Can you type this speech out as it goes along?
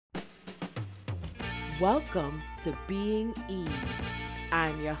Welcome to Being Eve.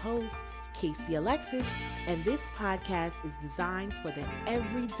 I'm your host, Casey Alexis, and this podcast is designed for the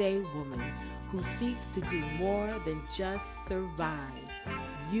everyday woman who seeks to do more than just survive.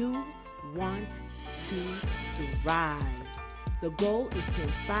 You want to thrive. The goal is to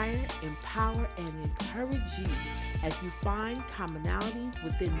inspire, empower, and encourage you as you find commonalities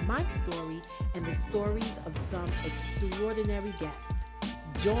within my story and the stories of some extraordinary guests.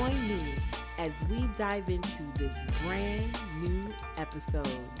 Join me as we dive into this brand new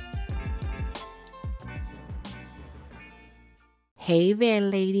episode. Hey there,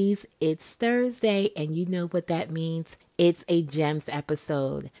 ladies. It's Thursday, and you know what that means. It's a Gems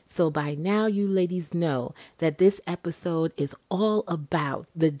episode. So by now, you ladies know that this episode is all about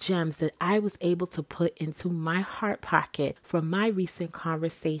the gems that I was able to put into my heart pocket from my recent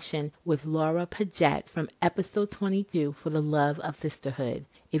conversation with Laura Paget from episode 22 for the love of sisterhood.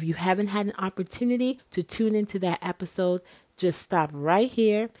 If you haven't had an opportunity to tune into that episode, just stop right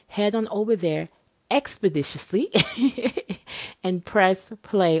here, head on over there expeditiously and press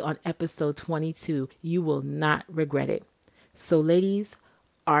play on episode 22. You will not regret it. So ladies,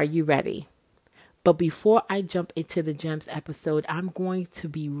 are you ready? But before I jump into the Gems episode, I'm going to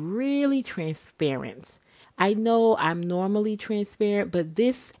be really transparent. I know I'm normally transparent, but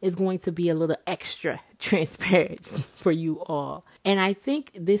this is going to be a little extra transparent for you all. And I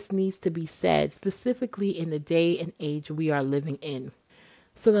think this needs to be said specifically in the day and age we are living in.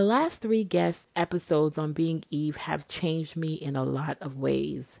 So the last 3 guest episodes on Being Eve have changed me in a lot of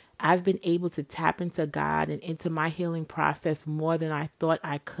ways. I've been able to tap into God and into my healing process more than I thought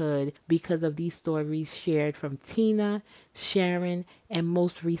I could because of these stories shared from Tina, Sharon, and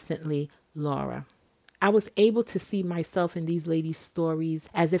most recently, Laura. I was able to see myself in these ladies' stories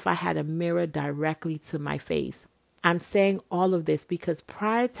as if I had a mirror directly to my face. I'm saying all of this because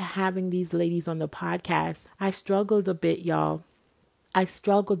prior to having these ladies on the podcast, I struggled a bit, y'all. I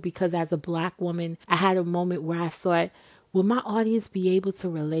struggled because as a Black woman, I had a moment where I thought, will my audience be able to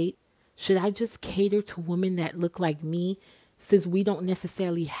relate? Should I just cater to women that look like me, since we don't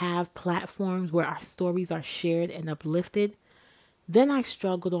necessarily have platforms where our stories are shared and uplifted? Then I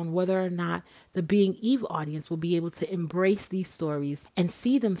struggled on whether or not the Being Eve audience will be able to embrace these stories and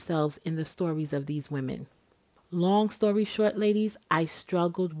see themselves in the stories of these women. Long story short, ladies, I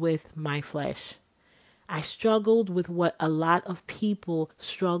struggled with my flesh. I struggled with what a lot of people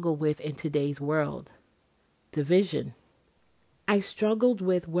struggle with in today's world: division. I struggled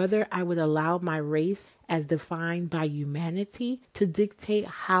with whether I would allow my race, as defined by humanity, to dictate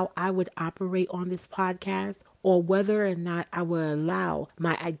how I would operate on this podcast, or whether or not I would allow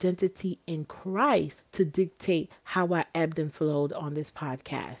my identity in Christ to dictate how I ebbed and flowed on this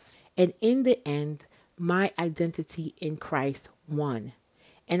podcast. And in the end, my identity in Christ won.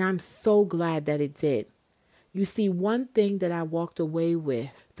 And I'm so glad that it did. You see, one thing that I walked away with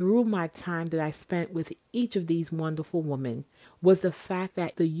through my time that I spent with each of these wonderful women was the fact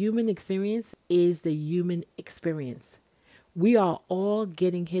that the human experience is the human experience. We are all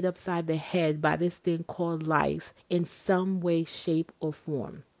getting hit upside the head by this thing called life in some way, shape, or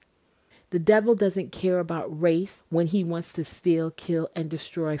form. The devil doesn't care about race when he wants to steal, kill, and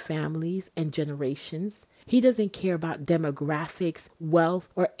destroy families and generations. He doesn't care about demographics, wealth,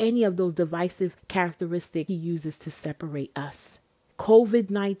 or any of those divisive characteristics he uses to separate us.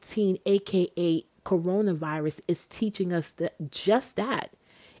 COVID-19, aka coronavirus, is teaching us just that.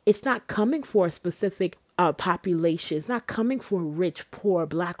 It's not coming for a specific population. It's not coming for rich, poor,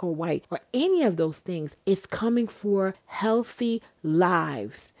 Black or white, or any of those things. It's coming for healthy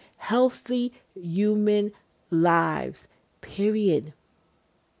lives, healthy human lives, period.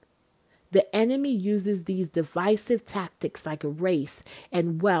 The enemy uses these divisive tactics like race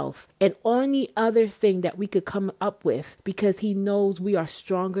and wealth and any other thing that we could come up with because he knows we are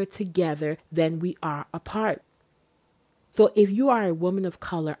stronger together than we are apart. So if you are a woman of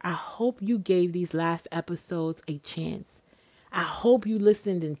color, I hope you gave these last episodes a chance. I hope you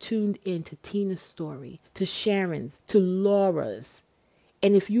listened and tuned in to Tina's story, to Sharon's, to Laura's.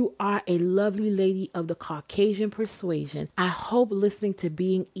 And if you are a lovely lady of the Caucasian persuasion, I hope listening to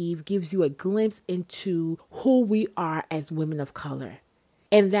Being Eve gives you a glimpse into who we are as women of color.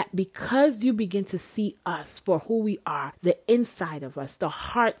 And that because you begin to see us for who we are, the inside of us, the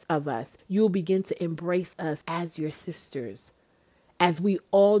heart of us, you'll begin to embrace us as your sisters, as we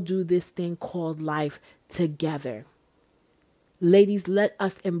all do this thing called life together. Ladies, let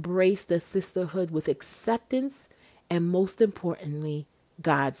us embrace the sisterhood with acceptance and, most importantly,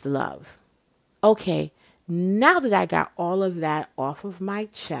 God's love. Okay, now that I got all of that off of my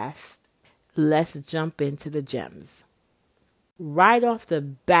chest, let's jump into the gems. Right off the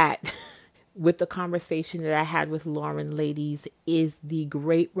bat, with the conversation that I had with Lauren, ladies, is the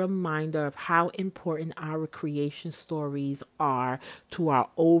great reminder of how important our creation stories are to our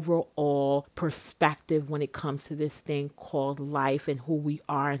overall perspective when it comes to this thing called life and who we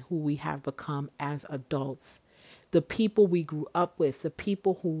are and who we have become as adults. The people we grew up with, the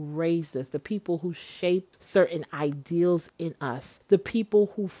people who raised us, the people who shaped certain ideals in us, the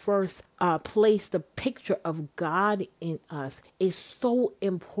people who first placed the picture of God in us is so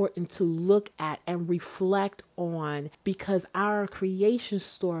important to look at and reflect on, because our creation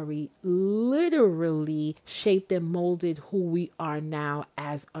story literally shaped and molded who we are now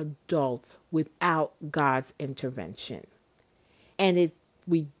as adults without God's intervention. And if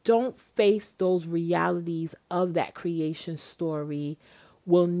we don't face those realities of that creation story,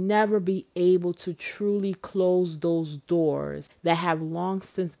 we'll never be able to truly close those doors that have long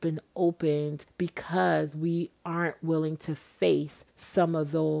since been opened because we aren't willing to face some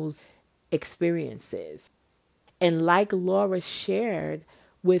of those experiences. And like Laura shared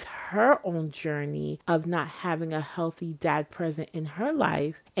with her own journey of not having a healthy dad present in her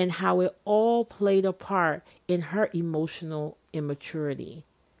life and how it all played a part in her emotional immaturity,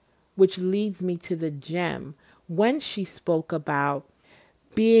 which leads me to the gem when she spoke about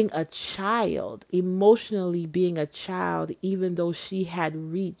being a child, emotionally being a child, even though she had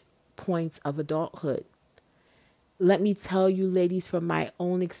reached points of adulthood. Let me tell you, ladies, from my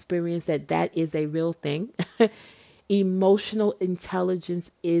own experience, that is a real thing. Emotional intelligence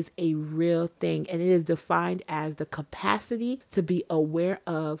is a real thing, and it is defined as the capacity to be aware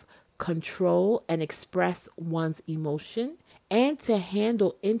of, control, and express one's emotion, and to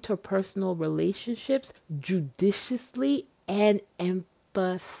handle interpersonal relationships judiciously and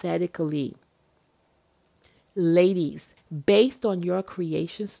empathetically. Ladies, based on your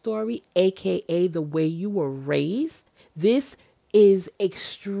creation story, aka the way you were raised, this is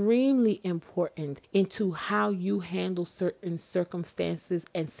extremely important into how you handle certain circumstances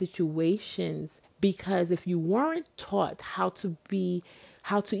and situations, because if you weren't taught how to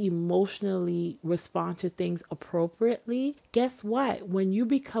emotionally respond to things appropriately, guess what? When you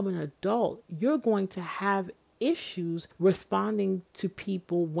become an adult, you're going to have issues responding to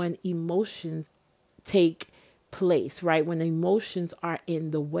people when emotions take place, right? When emotions are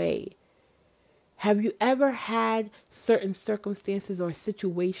in the way. Have you ever had certain circumstances or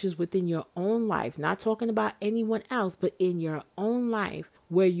situations within your own life, not talking about anyone else, but in your own life,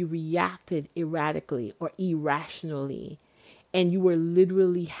 where you reacted erratically or irrationally and you were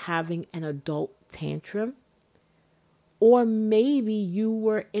literally having an adult tantrum? Or maybe you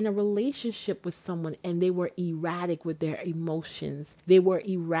were in a relationship with someone and they were erratic with their emotions. They were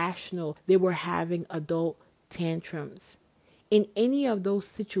irrational. They were having adult tantrums. In any of those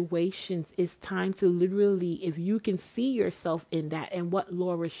situations, it's time to literally, if you can see yourself in that, and what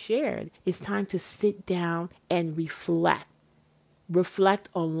Laura shared, it's time to sit down and reflect. Reflect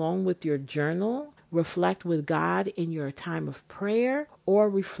along with your journal, reflect with God in your time of prayer, or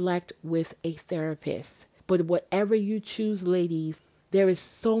reflect with a therapist. But whatever you choose, ladies, there is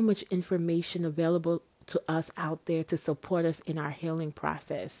so much information available to us out there to support us in our healing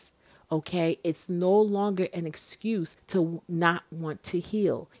process. Okay, it's no longer an excuse to not want to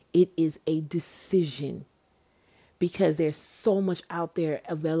heal. It is a decision, because there's so much out there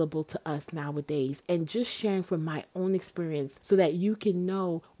available to us nowadays. And just sharing from my own experience so that you can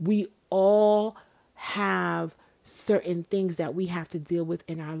know we all have certain things that we have to deal with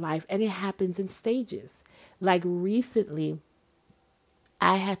in our life, and it happens in stages. Like recently,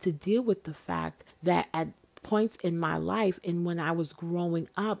 I had to deal with the fact that at points in my life and when I was growing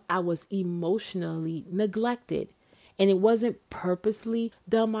up, I was emotionally neglected. And it wasn't purposely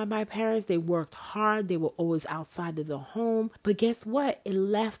done by my parents. They worked hard. They were always outside of the home. But guess what? It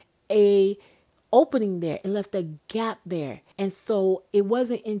left a opening there. It left a gap there. And so it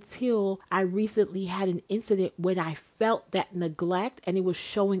wasn't until I recently had an incident when I felt that neglect and it was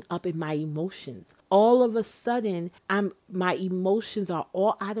showing up in my emotions. All of a sudden, my emotions are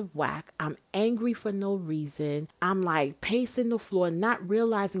all out of whack. I'm angry for no reason. I'm like pacing the floor, not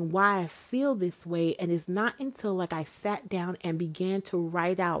realizing why I feel this way. And it's not until like I sat down and began to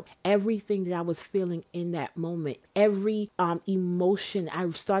write out everything that I was feeling in that moment. Every emotion, I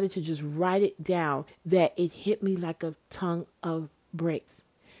started to just write it down, that it hit me like a ton of bricks.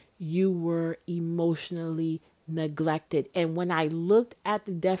 You were emotionally neglected. And when I looked at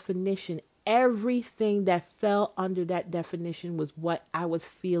the definition, everything that fell under that definition was what I was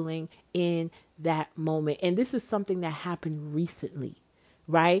feeling in that moment. And this is something that happened recently,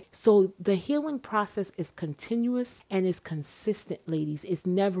 right? So the healing process is continuous and is consistent, ladies. It's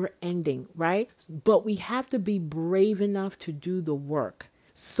never ending, right? But we have to be brave enough to do the work.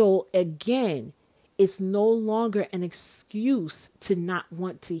 So again, it's no longer an excuse to not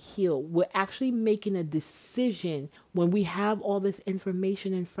want to heal. We're actually making a decision when we have all this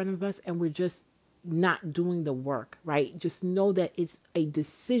information in front of us and we're just not doing the work, right? Just know that it's a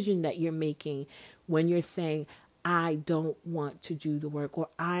decision that you're making when you're saying, I don't want to do the work, or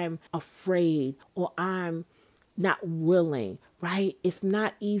I'm afraid, or I'm not willing, right? It's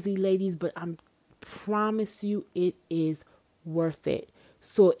not easy, ladies, but I promise you it is worth it.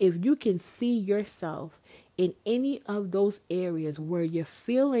 So if you can see yourself in any of those areas where you're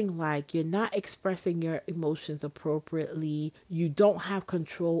feeling like you're not expressing your emotions appropriately, you don't have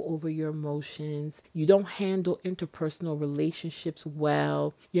control over your emotions, you don't handle interpersonal relationships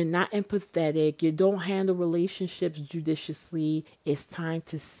well, you're not empathetic, you don't handle relationships judiciously, it's time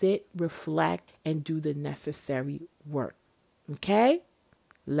to sit, reflect, and do the necessary work. Okay?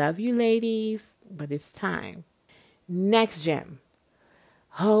 Love you, ladies, but it's time. Next gem.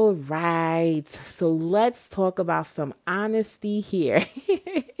 All right, so let's talk about some honesty here.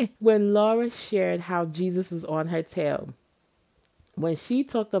 When Laura shared how Jesus was on her tail, when she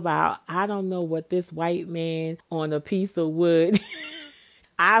talked about, I don't know what this white man on a piece of wood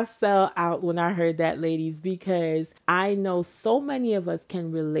I fell out when I heard that, ladies, because I know so many of us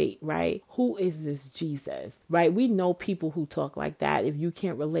can relate, right? Who is this Jesus, right? We know people who talk like that. If you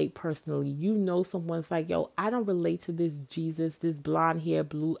can't relate personally, you know someone's like, yo, I don't relate to this Jesus, this blonde hair,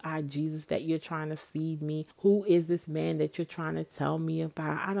 blue eyed Jesus that you're trying to feed me. Who is this man that you're trying to tell me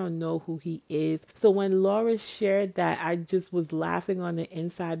about? I don't know who he is. So when Laura shared that, I just was laughing on the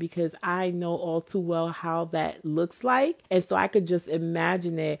inside because I know all too well how that looks like. And so I could just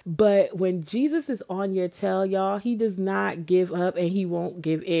imagine it. But when Jesus is on your tail, y'all, he does not give up and he won't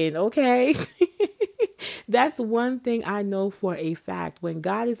give in, okay? That's one thing I know for a fact. When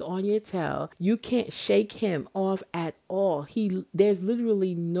God is on your tail, you can't shake him off at all. There's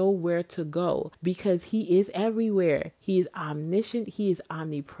literally nowhere to go because he is everywhere. He is omniscient, he is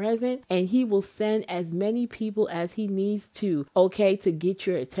omnipresent, and he will send as many people as he needs to, okay, to get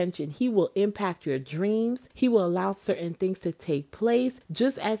your attention. He will impact your dreams. He will allow certain things to take place,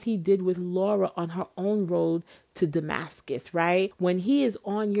 just as he did with Laura on her own road to Damascus, right? When he is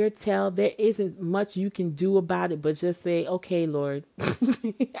on your tail, there isn't much you can do about it, but just say, okay, Lord,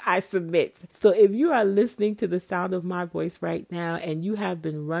 I submit. So if you are listening to the sound of my voice right now and you have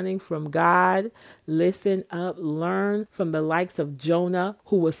been running from God, listen up, learn from the likes of Jonah,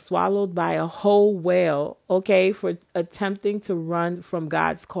 who was swallowed by a whole whale, okay, for attempting to run from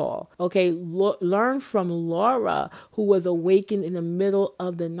God's call. Okay, learn from Laura, who was awakened in the middle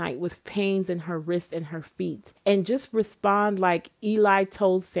of the night with pains in her wrists and her feet. And just respond like Eli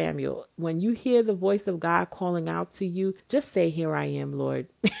told Samuel. When you hear the voice of God calling out to you, just say, here I am, Lord.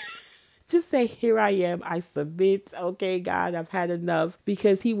 Just say, here I am. I submit. Okay, God, I've had enough,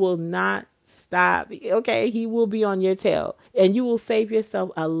 because he will not stop. Okay, he will be on your tail and you will save yourself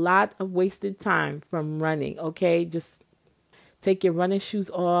a lot of wasted time from running. Okay, just take your running shoes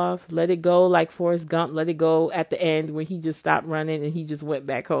off, let it go like Forrest Gump, let it go at the end when he just stopped running and he just went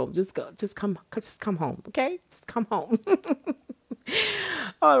back home. Just come home, okay? Just come home.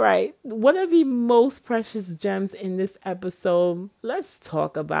 All right. One of the most precious gems in this episode, let's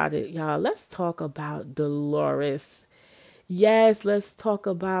talk about it, y'all. Let's talk about Dolores. Yes, let's talk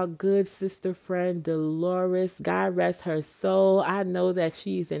about good sister friend Dolores. God rest her soul. I know that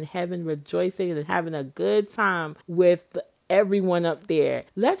she's in heaven rejoicing and having a good time with everyone up there.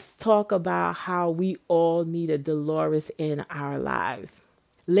 Let's talk about how we all need a Dolores in our lives.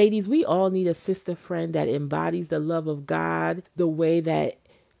 Ladies, we all need a sister friend that embodies the love of God the way that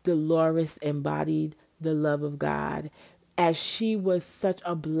Dolores embodied the love of God, as she was such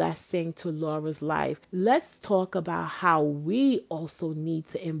a blessing to Laura's life. Let's talk about how we also need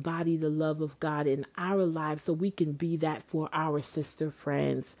to embody the love of God in our lives so we can be that for our sister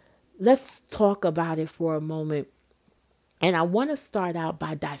friends. Let's talk about it for a moment. And I want to start out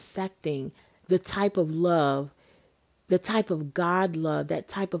by dissecting the type of love, the type of God love, that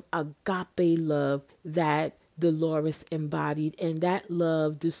type of agape love that Dolores embodied. And that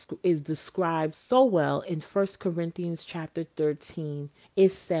love is described so well in 1 Corinthians chapter 13.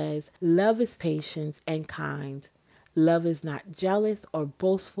 It says, love is patient and kind. Love is not jealous or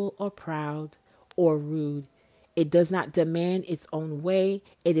boastful or proud or rude. It does not demand its own way.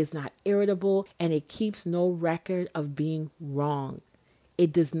 It is not irritable, and it keeps no record of being wrong.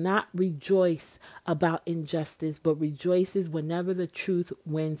 It does not rejoice about injustice, but rejoices whenever the truth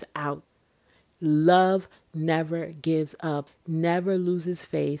wins out. Love never gives up, never loses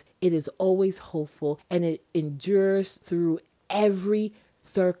faith. It is always hopeful, and it endures through every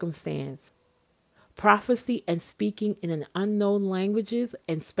circumstance. Prophecy and speaking in an unknown languages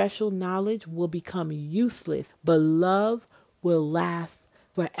and special knowledge will become useless, but love will last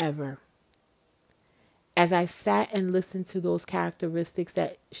forever. As I sat and listened to those characteristics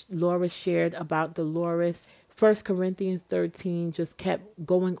that Laura shared about Dolores, 1 Corinthians 13 just kept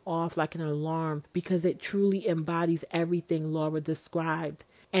going off like an alarm because it truly embodies everything Laura described.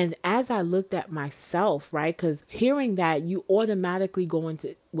 And as I looked at myself, right, because hearing that, you automatically go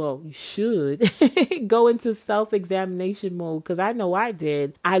into, well, you should go into self-examination mode, because I know I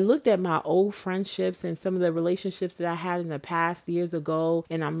did. I looked at my old friendships and some of the relationships that I had in the past years ago,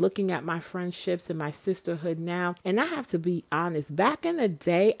 and I'm looking at my friendships and my sisterhood now, and I have to be honest, back in the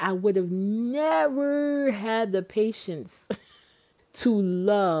day, I would have never had the patience to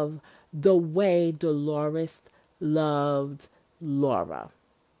love the way Dolores loved Laura.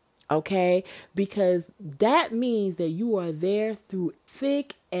 Okay, because that means that you are there through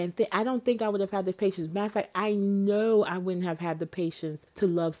thick and thin. I don't think I would have had the patience. Matter of fact, I know I wouldn't have had the patience to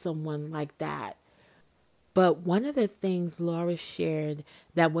love someone like that. But one of the things Laura shared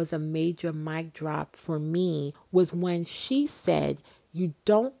that was a major mic drop for me was when she said, "You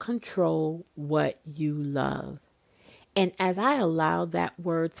don't control what you love." And as I allowed that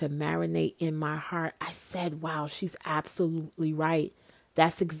word to marinate in my heart, I said, wow, she's absolutely right.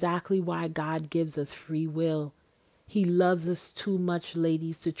 That's exactly why God gives us free will. He loves us too much,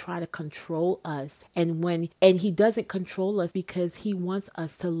 ladies, to try to control us. And he doesn't control us because he wants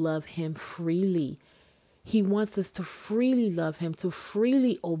us to love him freely. He wants us to freely love him, to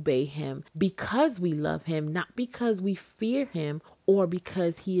freely obey him because we love him, not because we fear him or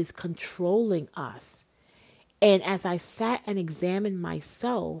because he is controlling us. And as I sat and examined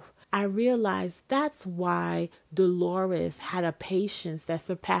myself, I realized that's why Dolores had a patience that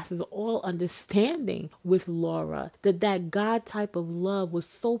surpasses all understanding with Laura. That God type of love was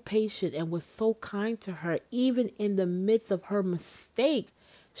so patient and was so kind to her, even in the midst of her mistakes.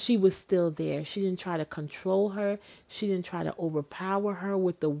 She was still there. She didn't try to control her. She didn't try to overpower her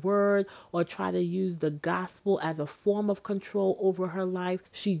with the word or try to use the gospel as a form of control over her life.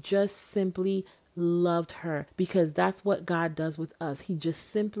 She just simply loved her, because that's what God does with us. He just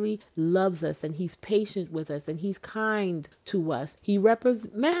simply loves us, and he's patient with us, and he's kind to us. He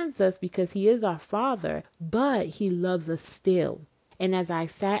reprimands us because he is our Father, but he loves us still. And as I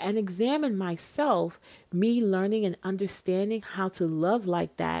sat and examined myself, me learning and understanding how to love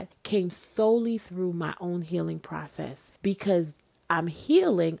like that came solely through my own healing process. Because I'm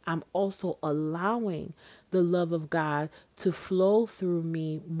healing, I'm also allowing the love of God to flow through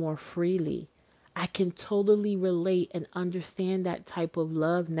me more freely. I can totally relate and understand that type of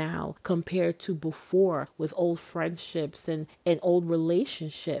love now compared to before with old friendships and old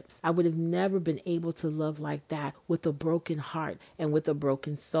relationships. I would have never been able to love like that with a broken heart and with a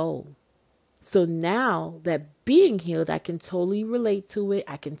broken soul. So now that being healed, I can totally relate to it.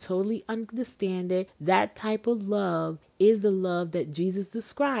 I can totally understand it. That type of love is the love that Jesus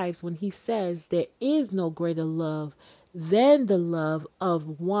describes when he says there is no greater love than the love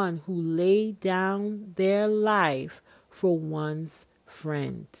of one who laid down their life for one's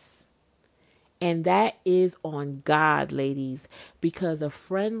friends. And that is on God, ladies, because a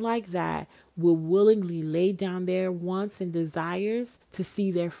friend like that will willingly lay down their wants and desires to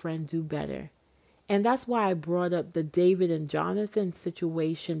see their friend do better. And that's why I brought up the David and Jonathan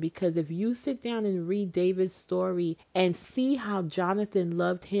situation, because if you sit down and read David's story and see how Jonathan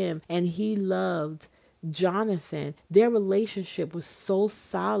loved him and he loved Jonathan, their relationship was so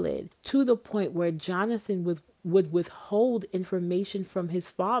solid to the point where Jonathan would withhold information from his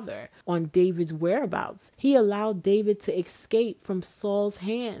father on David's whereabouts. He allowed David to escape from Saul's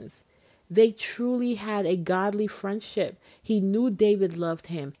hands. They truly had a godly friendship. He knew David loved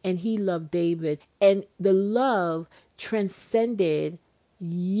him, and he loved David. And the love transcended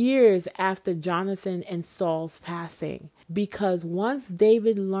years after Jonathan and Saul's passing. Because once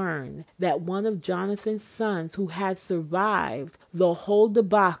David learned that one of Jonathan's sons, who had survived the whole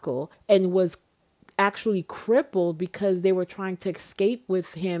debacle and was actually crippled because they were trying to escape with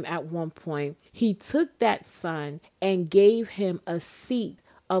him at one point, he took that son and gave him a seat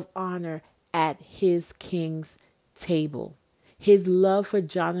of honor at his king's table. His love for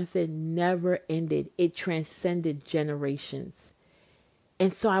Jonathan never ended. It transcended generations.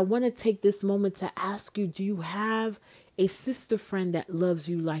 And so I want to take this moment to ask you, do you have a sister friend that loves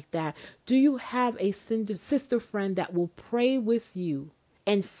you like that? Do you have a sister friend that will pray with you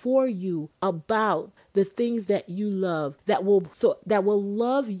and for you about the things that you love, that will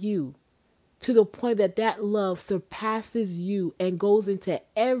love you to the point that that love surpasses you and goes into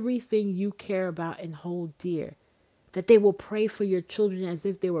everything you care about and hold dear? that they will pray for your children as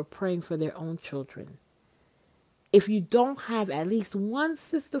if they were praying for their own children. If you don't have at least one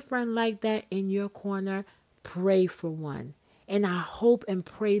sister friend like that in your corner, pray for one. And I hope and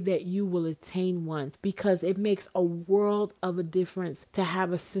pray that you will attain one, because it makes a world of a difference to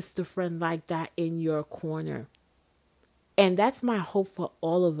have a sister friend like that in your corner. And that's my hope for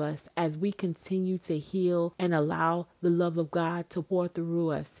all of us as we continue to heal and allow the love of God to pour through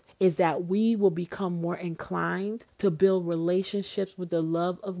us, is that we will become more inclined to build relationships with the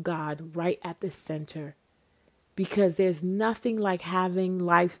love of God right at the center. Because there's nothing like having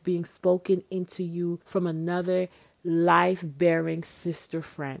life being spoken into you from another life-bearing sister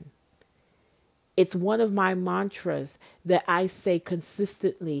friend. It's one of my mantras that I say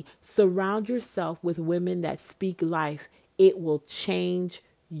consistently: surround yourself with women that speak life. It will change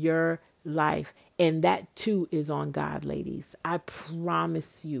your life. And that too is on God, ladies. I promise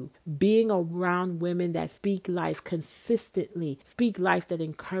you, being around women that speak life consistently, speak life that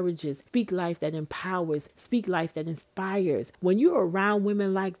encourages, speak life that empowers, speak life that inspires. When you're around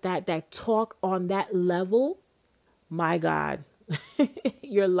women like that, that talk on that level, my God,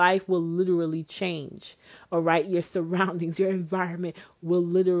 your life will literally change. All right. Your surroundings, your environment will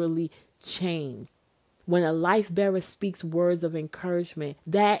literally change. When a life bearer speaks words of encouragement,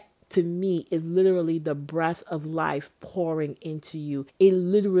 that to me is literally the breath of life pouring into you. It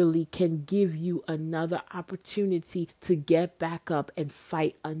literally can give you another opportunity to get back up and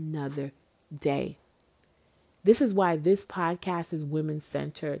fight another day. This is why this podcast is women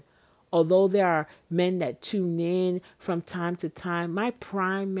centered. Although there are men that tune in from time to time, my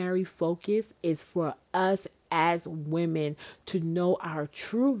primary focus is for us as women to know our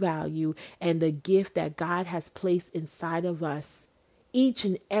true value and the gift that God has placed inside of us. Each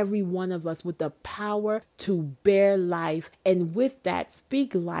and every one of us with the power to bear life, and with that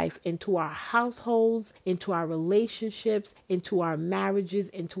speak life into our households, into our relationships, into our marriages,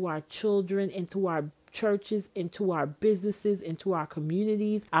 into our children, into our churches, into our businesses, into our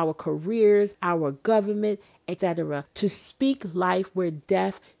communities, our careers, our government, etc. To speak life where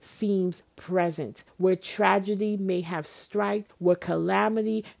death seems present, where tragedy may have struck, where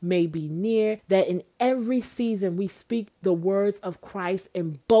calamity may be near, that in every season we speak the words of Christ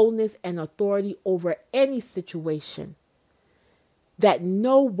in boldness and authority over any situation, that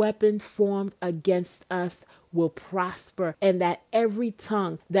no weapon formed against us will prosper, and that every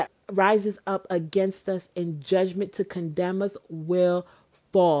tongue that rises up against us in judgment to condemn us will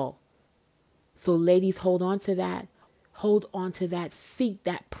fall. So ladies, hold on to that. Hold on to that. Seek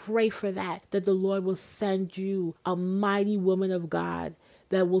that. Pray for that the Lord will send you a mighty woman of God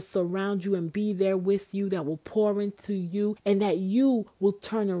that will surround you and be there with you, that will pour into you, and that you will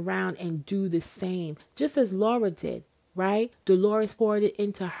turn around and do the same, just as Laura did. Right? Dolores poured it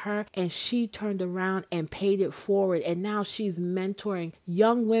into her and she turned around and paid it forward. And now she's mentoring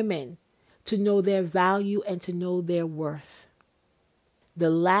young women to know their value and to know their worth. The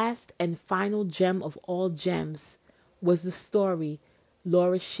last and final gem of all gems was the story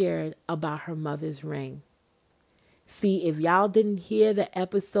Laura shared about her mother's ring. See, if y'all didn't hear the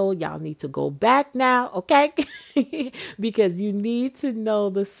episode, y'all need to go back now, okay? Because you need to know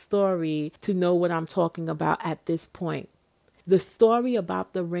the story to know what I'm talking about at this point. The story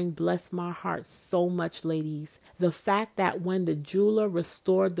about the ring blessed my heart so much, ladies. The fact that when the jeweler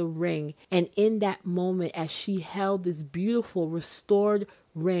restored the ring, and in that moment as she held this beautiful restored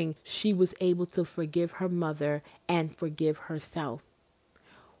ring, she was able to forgive her mother and forgive herself.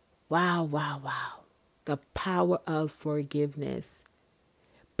 Wow, wow, wow. The power of forgiveness.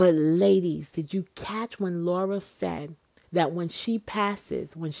 But ladies, did you catch when Laura said that when she passes,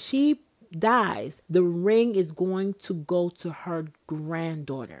 when she dies, the ring is going to go to her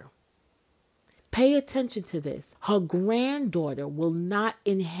granddaughter? Pay attention to this. Her granddaughter will not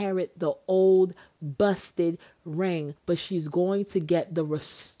inherit the old busted ring, but she's going to get the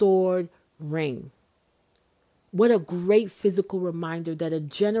restored ring. What a great physical reminder that a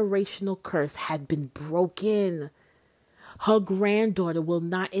generational curse had been broken. Her granddaughter will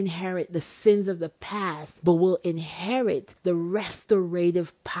not inherit the sins of the past, but will inherit the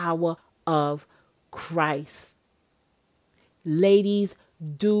restorative power of Christ. Ladies,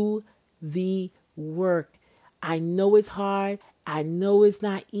 do the work. I know it's hard. I know it's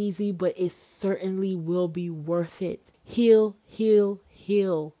not easy, but it certainly will be worth it. Heal, heal,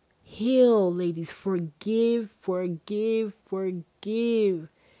 heal. Heal, ladies. Forgive, forgive, forgive.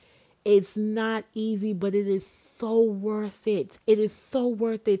 It's not easy, but it is so worth it. It is so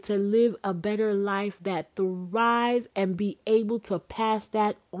worth it to live a better life that thrives and be able to pass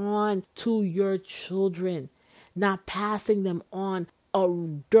that on to your children. Not passing them on a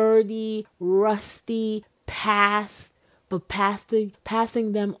dirty, rusty past, but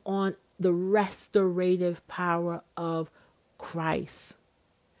passing them on the restorative power of Christ.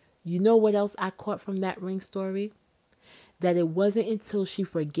 You know what else I caught from that ring story? That it wasn't until she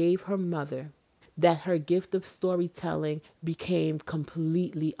forgave her mother that her gift of storytelling became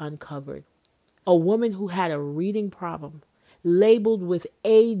completely uncovered. A woman who had a reading problem, labeled with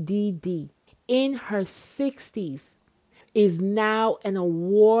ADD, in her 60s, is now an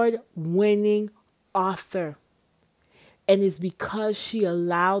award-winning author. And it's because she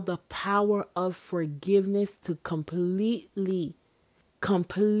allowed the power of forgiveness to completely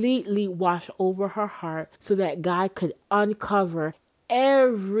wash over her heart so that God could uncover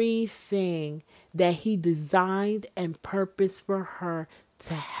everything that He designed and purposed for her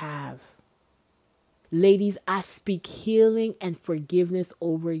to have. Ladies, I speak healing and forgiveness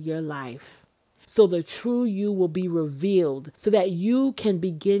over your life, so the true you will be revealed, so that you can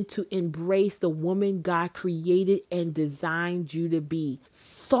begin to embrace the woman God created and designed you to be.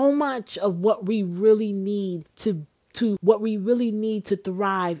 So much of what we really need to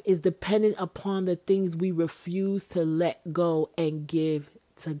thrive is dependent upon the things we refuse to let go and give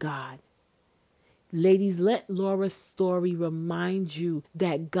to God. Ladies, let Laura's story remind you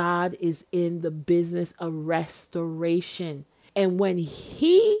that God is in the business of restoration. And when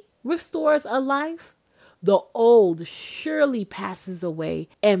He restores a life, the old surely passes away,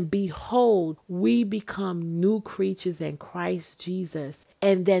 and behold, we become new creatures in Christ Jesus.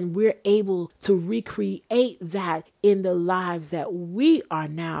 And then we're able to recreate that in the lives that we are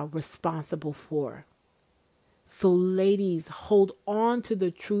now responsible for. So ladies, hold on to the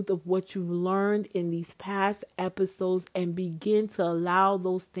truth of what you've learned in these past episodes and begin to allow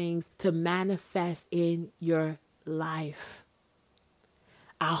those things to manifest in your life.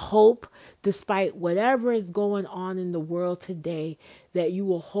 I hope, despite whatever is going on in the world today, that you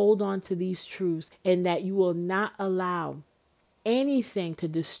will hold on to these truths and that you will not allow anything to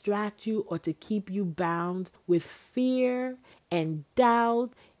distract you or to keep you bound with fear and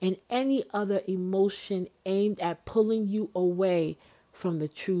doubt and any other emotion aimed at pulling you away from the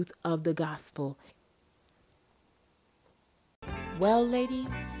truth of the gospel. Well, ladies,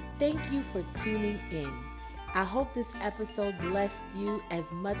 thank you for tuning in. I hope this episode blessed you as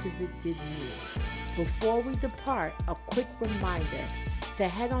much as it did me. Before we depart, a quick reminder to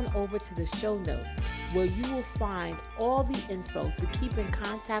head on over to the show notes, where you will find all the info to keep in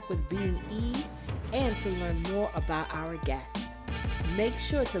contact with Being Eve and to learn more about our guests. Make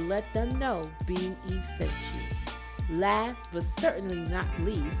sure to let them know Being Eve sent you. Last but certainly not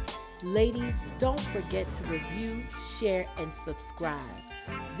least, ladies, don't forget to review, share, and subscribe.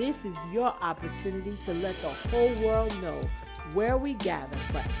 This is your opportunity to let the whole world know where we gather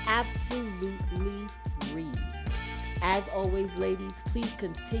for absolutely free. As always, ladies, please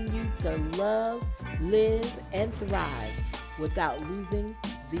continue to love, live, and thrive without losing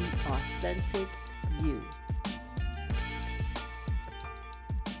the authentic you.